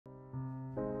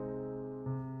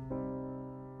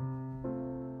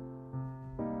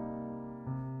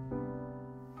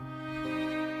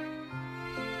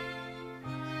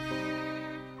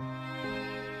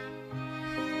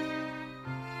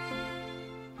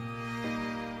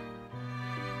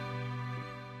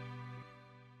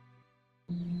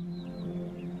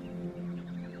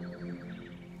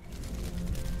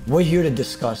We're here to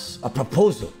discuss a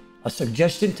proposal, a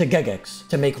suggestion to Jagex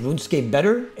to make RuneScape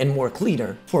better and more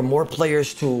cleaner for more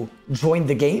players to join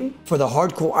the game, for the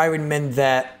hardcore Ironmen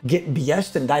that get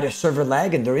BS'd and die to server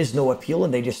lag and there is no appeal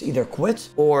and they just either quit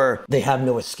or they have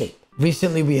no escape.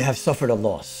 Recently, we have suffered a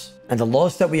loss. And the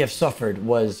loss that we have suffered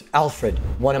was Alfred,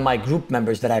 one of my group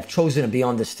members that I've chosen to be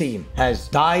on this team, has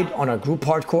died on a group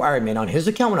hardcore Ironman, on his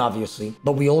account obviously,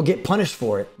 but we all get punished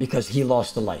for it because he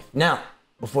lost a life. Now,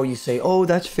 before you say, oh,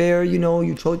 that's fair, you know,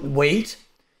 you chose, wait,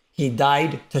 he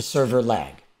died to server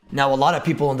lag. Now, a lot of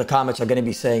people in the comments are going to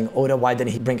be saying, Oda, why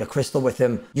didn't he bring a crystal with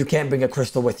him? You can't bring a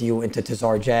crystal with you into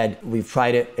Tazar Jad. We've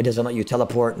tried it. It doesn't let you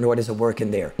teleport, nor does it work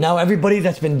in there. Now, everybody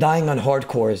that's been dying on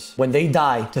hardcores, when they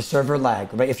die to server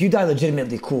lag, right? If you die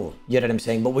legitimately, cool. You know what I'm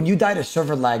saying? But when you die to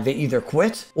server lag, they either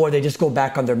quit or they just go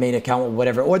back on their main account or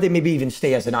whatever, or they maybe even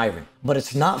stay as an Iron. But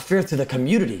it's not fair to the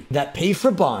community that pay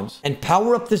for bonds and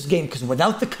power up this game, because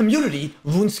without the community,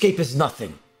 RuneScape is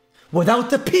nothing. Without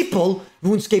the people,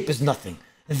 RuneScape is nothing.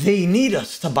 They need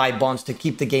us to buy bonds to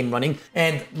keep the game running,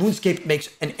 and RuneScape makes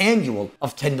an annual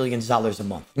of $10 million a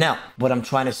month. Now, what I'm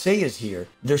trying to say is here,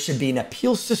 there should be an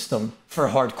appeal system for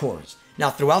hardcores. Now,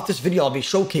 throughout this video, I'll be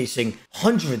showcasing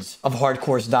hundreds of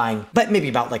hardcores dying, but maybe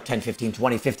about like 10, 15,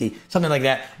 20, 50, something like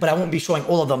that. But I won't be showing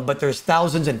all of them, but there's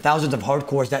thousands and thousands of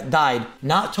hardcores that died,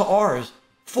 not to ours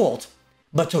fault,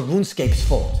 but to RuneScape's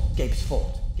fault. Gabe's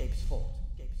fault. Gabe's fault.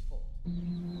 Gabe's fault.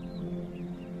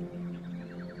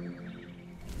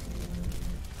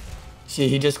 See,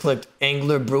 he just clicked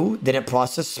Angler Brew, didn't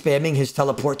process, spamming his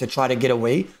teleport to try to get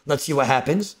away. Let's see what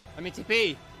happens. I'm in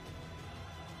TP.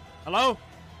 Hello?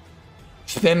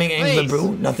 Spamming Angler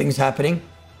Brew, nothing's happening.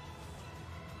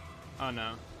 Oh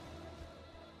no.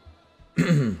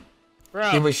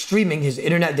 He was streaming, his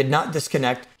internet did not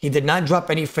disconnect. He did not drop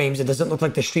any frames. It doesn't look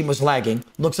like the stream was lagging.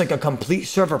 Looks like a complete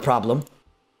server problem.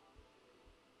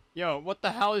 Yo, what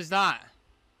the hell is that?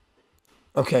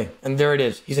 Okay, and there it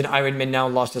is. He's an Ironman now,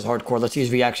 lost his hardcore. Let's see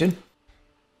his reaction.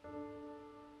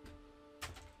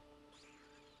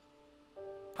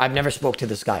 I've never spoke to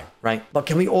this guy, right? But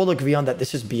can we all agree on that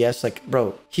this is BS? Like,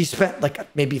 bro, he spent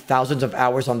like maybe thousands of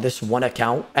hours on this one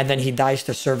account, and then he dies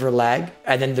to server lag,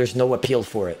 and then there's no appeal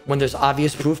for it. When there's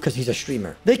obvious proof because he's a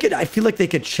streamer. They could, I feel like they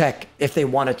could check if they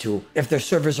wanted to, if their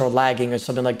servers are lagging or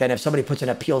something like that. If somebody puts an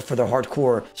appeal for their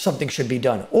hardcore, something should be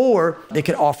done. Or they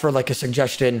could offer like a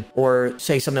suggestion or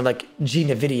say something like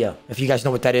G-Nvidia. If you guys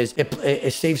know what that is,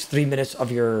 it saves 3 minutes of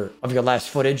your last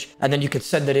footage, and then you could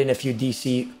send it in if you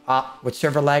DC with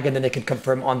server lag, and then they could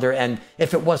confirm on their end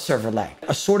if it was server lag.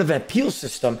 A sort of an appeal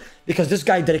system, because this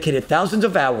guy dedicated thousands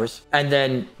of hours and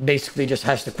then basically just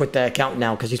has to quit the account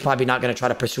now because he's probably not going to try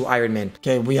to pursue Ironman.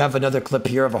 Okay, we have another clip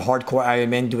here of a hardcore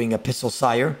Ironman doing a pistol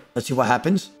sire. Let's see what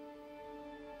happens.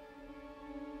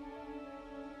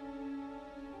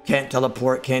 Can't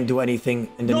teleport, can't do anything,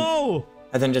 and then,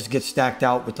 and then just gets stacked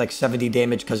out with like 70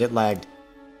 damage because it lagged.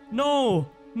 No!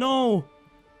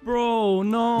 Bro,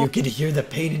 no. You could hear the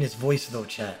pain in his voice though,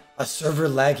 chat. A server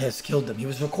lag has killed him. He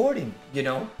was recording, you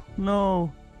know?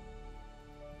 No.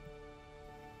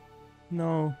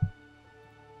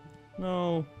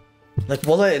 Like,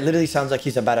 Walla, it literally sounds like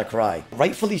he's about to cry.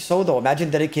 Rightfully so, though. Imagine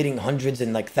dedicating hundreds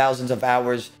and like thousands of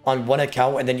hours on one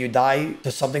account and then you die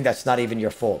to something that's not even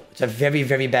your fault. It's a very,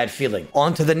 very bad feeling.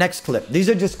 On to the next clip. These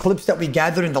are just clips that we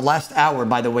gathered in the last hour,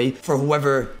 by the way, for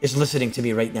whoever is listening to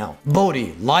me right now.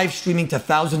 Bodhi, live streaming to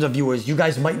thousands of viewers. You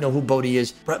guys might know who Bodhi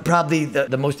is. Probably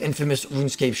the most infamous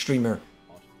RuneScape streamer.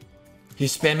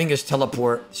 He's spamming his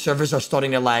teleport. Servers are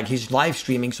starting to lag. He's live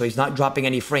streaming, so he's not dropping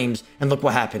any frames. And look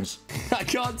what happens. I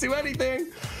can't do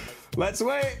anything. Let's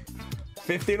wait.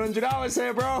 1,500 hours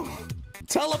here, bro.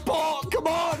 Teleport. Come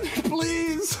on,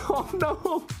 please. Oh,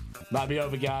 no. Might be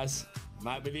over, guys.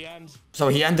 Might be the end. So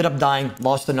he ended up dying.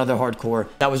 Lost another hardcore.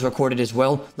 That was recorded as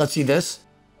well. Let's see this.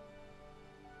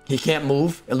 He can't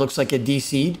move. It looks like it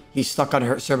DC'd. He's stuck on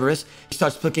Cerberus. He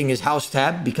starts clicking his house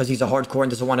tab because he's a hardcore and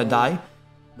doesn't want to die.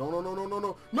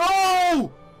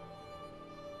 No!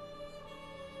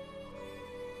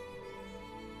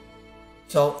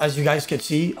 So, as you guys could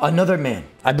see, another man.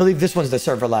 I believe this one's the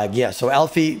server lag. Yeah, so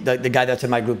Alfie, the guy that's in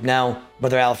my group now,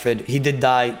 Brother Alfred, he did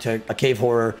die to a cave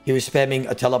horror. He was spamming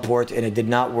a teleport and it did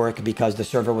not work because the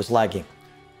server was lagging.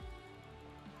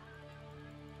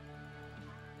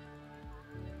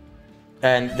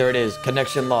 And there it is.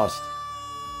 Connection lost.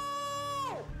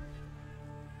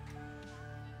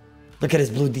 Look at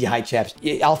his blue D high chaps.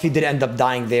 Alfie did end up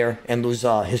dying there and lose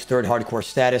his third hardcore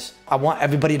status. I want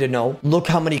everybody to know, look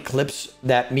how many clips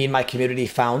that me and my community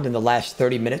found in the last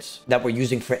 30 minutes that we're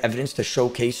using for evidence to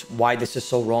showcase why this is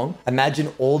so wrong.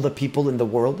 Imagine all the people in the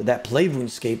world that play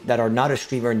RuneScape that are not a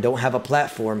streamer and don't have a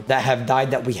platform that have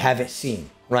died that we haven't seen.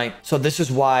 Right? So this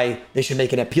is why they should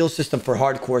make an appeal system for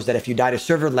hardcores that if you die to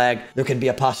server lag, there could be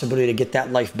a possibility to get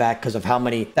that life back because of how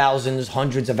many thousands,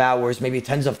 hundreds of hours, maybe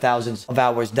tens of thousands of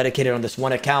hours dedicated on this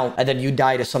one account, and then you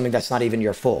die to something that's not even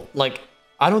your fault. Like,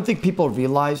 I don't think people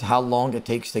realize how long it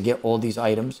takes to get all these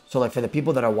items. So like for the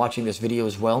people that are watching this video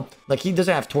as well, like he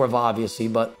doesn't have Torva obviously,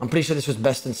 but I'm pretty sure this was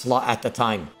best in slot at the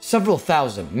time. Several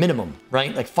thousand minimum,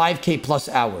 right? Like 5K plus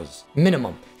hours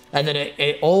minimum. And then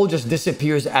it all just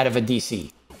disappears out of a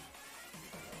DC.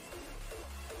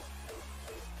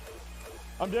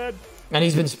 I'm dead. And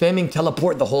he's been spamming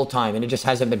teleport the whole time, and it just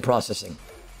hasn't been processing.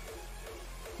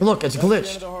 Look, it's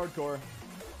glitched.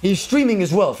 He's streaming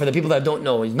as well, for the people that don't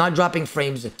know. He's not dropping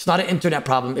frames. It's not an internet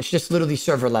problem. It's just literally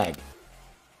server lag.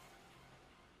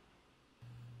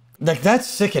 Like, that's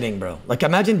sickening, bro. Like,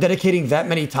 imagine dedicating that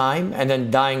many time and then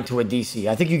dying to a DC.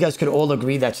 I think you guys could all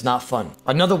agree that's not fun.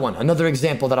 Another one, another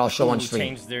example that I'll show on stream.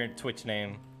 Changed their Twitch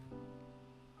name.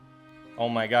 Oh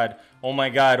my god. Oh my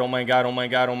god. Oh my god. Oh my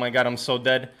god. Oh my god. I'm so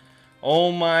dead.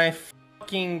 Oh my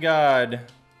fucking god.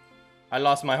 I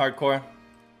lost my hardcore.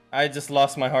 I just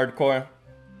lost my hardcore.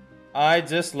 I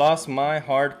just lost my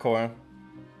hardcore.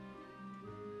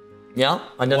 Yeah,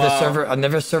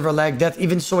 another server lag death.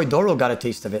 Even Soydoro got a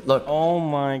taste of it. Look. Oh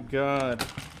my god.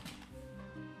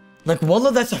 Like,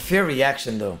 Wallah, that's a fair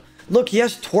reaction though. Look, he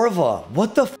has Torva.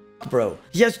 What the f, bro?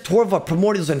 He has Torva,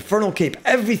 Primordials, Infernal Cape,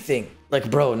 everything. Like,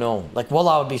 bro, no. Like,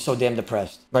 Wallah, I would be so damn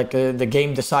depressed. Like, the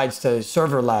game decides to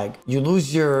server lag. You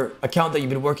lose your account that you've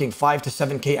been working 5 to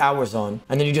 7K hours on,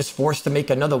 and then you're just forced to make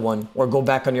another one, or go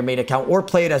back on your main account, or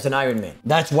play it as an Ironman.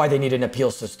 That's why they need an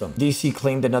appeal system. DC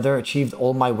claimed another, achieved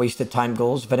all my wasted time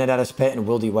goals, Venedata's pet, and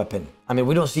Wildy weapon. I mean,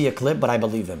 we don't see a clip, but I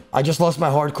believe him. I just lost my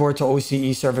hardcore to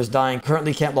OCE servers dying.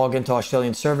 Currently can't log into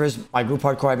Australian servers. My group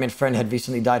hardcore admin friend had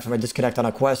recently died from a disconnect on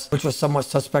a quest, which was somewhat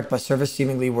suspect, but servers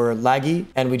seemingly were laggy,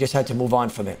 and we just had to move on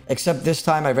from it. Except this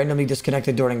time, I randomly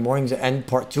disconnected during morning's end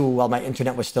part 2 while my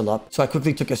internet was still up. So I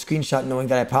quickly took a screenshot knowing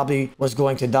that I probably was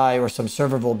going to die or some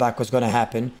server rollback was going to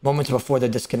happen moments before the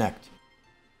disconnect.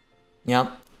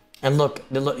 Yeah. And look,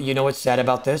 you know what's sad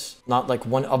about this? Not like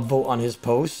one upvote on his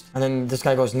post. And then this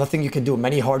guy goes, nothing you can do.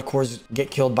 Many hardcores get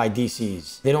killed by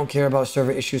DCs. They don't care about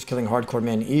server issues killing hardcore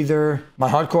men either. My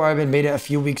hardcore admin made it a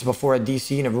few weeks before a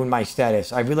DC and it ruined my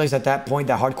status. I realized at that point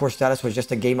that hardcore status was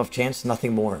just a game of chance,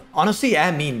 nothing more. Honestly,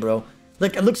 I mean, bro.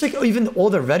 Like, it looks like even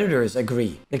all the Redditors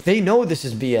agree. Like, they know this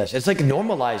is BS. It's like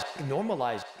normalized.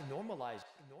 Normalized. Normalized.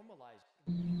 Normalized.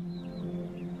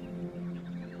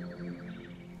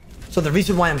 So the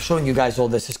reason why I'm showing you guys all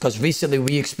this is because recently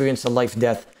we experienced a life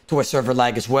death to a server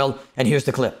lag as well. And here's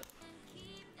the clip.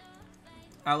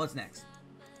 Alright, what's next?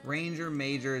 Ranger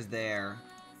Major is there.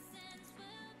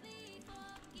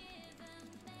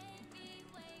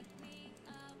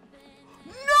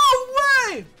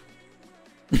 No way!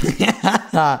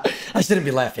 I shouldn't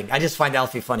be laughing. I just find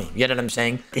Alfie funny. You know what I'm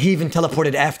saying? He even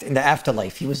teleported in the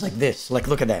afterlife. He was like this. Like,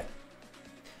 look at that.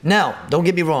 Now, don't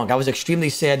get me wrong. I was extremely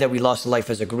sad that we lost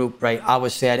life as a group, right? I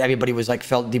was sad. Everybody was like,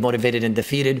 felt demotivated and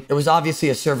defeated. It was obviously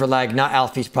a server lag, not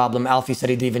Alfie's problem. Alfie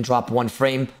said he didn't even drop one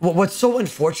frame. What's so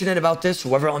unfortunate about this,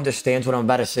 whoever understands what I'm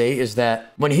about to say, is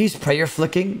that when he's prayer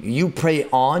flicking, you pray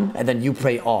on and then you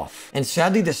pray off. And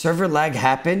sadly, the server lag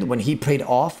happened when he prayed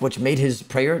off, which made his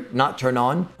prayer not turn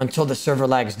on until the server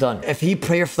lag's done. If he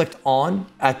prayer flicked on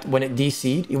when it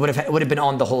DC'd, it would have been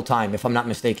on the whole time, if I'm not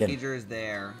mistaken. Major is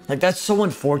there. Like, that's so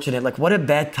unfortunate. Like, what a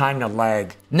bad time to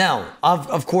lag. Now,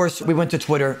 of course, we went to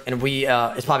Twitter and we,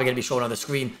 it's probably going to be shown on the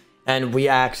screen. And we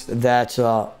asked that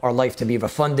our life to be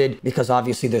refunded because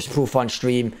obviously there's proof on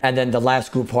stream. And then the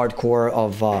last group hardcore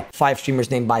of 5 streamers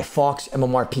named by Fox,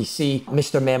 MMRPC,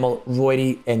 Mr. Mammal,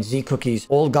 Roydy, and Z Cookies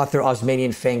all got their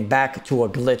Osmanian Fang back to a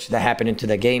glitch that happened into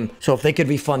the game. So if they could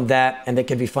refund that and they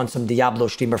could refund some Diablo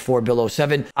streamer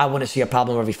 4Bill07, I wouldn't see a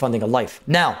problem with refunding a life.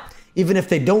 Now, even if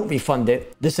they don't refund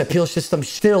it, this appeal system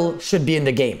still should be in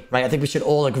the game, right? I think we should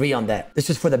all agree on that. This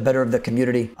is for the better of the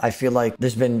community. I feel like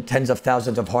there's been tens of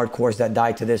thousands of hardcores that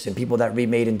died to this and people that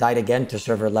remade and died again to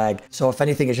server lag. So if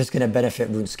anything, it's just going to benefit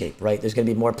RuneScape, right? There's going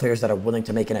to be more players that are willing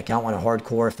to make an account on a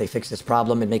hardcore if they fix this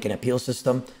problem and make an appeal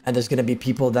system. And there's going to be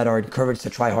people that are encouraged to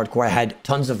try hardcore. I had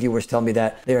tons of viewers tell me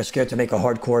that they are scared to make a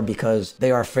hardcore because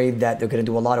they are afraid that they're going to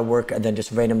do a lot of work and then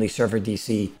just randomly server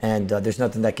DC and there's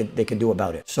nothing that they can do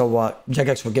about it. So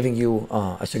Jagex, we're giving you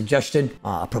a suggestion,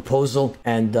 a proposal,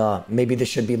 and maybe this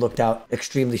should be looked out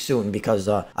extremely soon because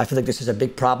I feel like this is a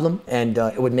big problem and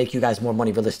it would make you guys more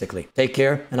money realistically. Take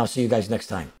care, and I'll see you guys next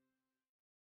time.